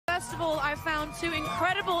first of all, I found two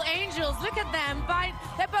incredible angels. Look at them.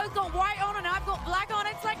 They've both got white on and I've got black on.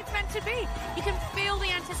 It's like it's meant to be. You can feel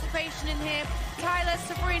the anticipation in here. Tyla,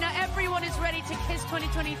 Sabrina, everyone is ready to kiss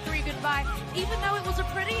 2023 goodbye, even though it was a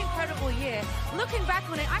pretty incredible year. Looking back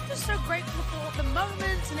on it, I'm just so grateful for the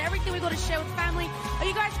moments and everything we got to share with family. Are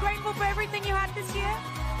you guys grateful for everything you had this year?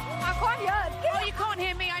 I can't hear it. Oh, you can't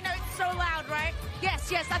hear me. I know it's so loud, right?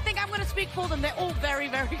 Yes, yes. I think I'm going to speak for them. They're all very,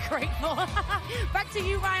 very grateful. Back to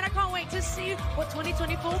you, Ryan. I can't wait to see what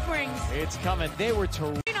 2024 brings. It's coming. They were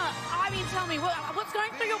terrific. I mean, tell me, what's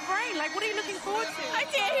going through your brain? Like, what are you looking forward to? I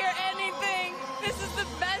can't hear anything. This is the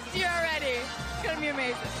best year already. It's going to be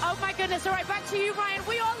amazing. Oh, my goodness. All right, back to you, Ryan.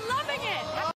 We are loving it.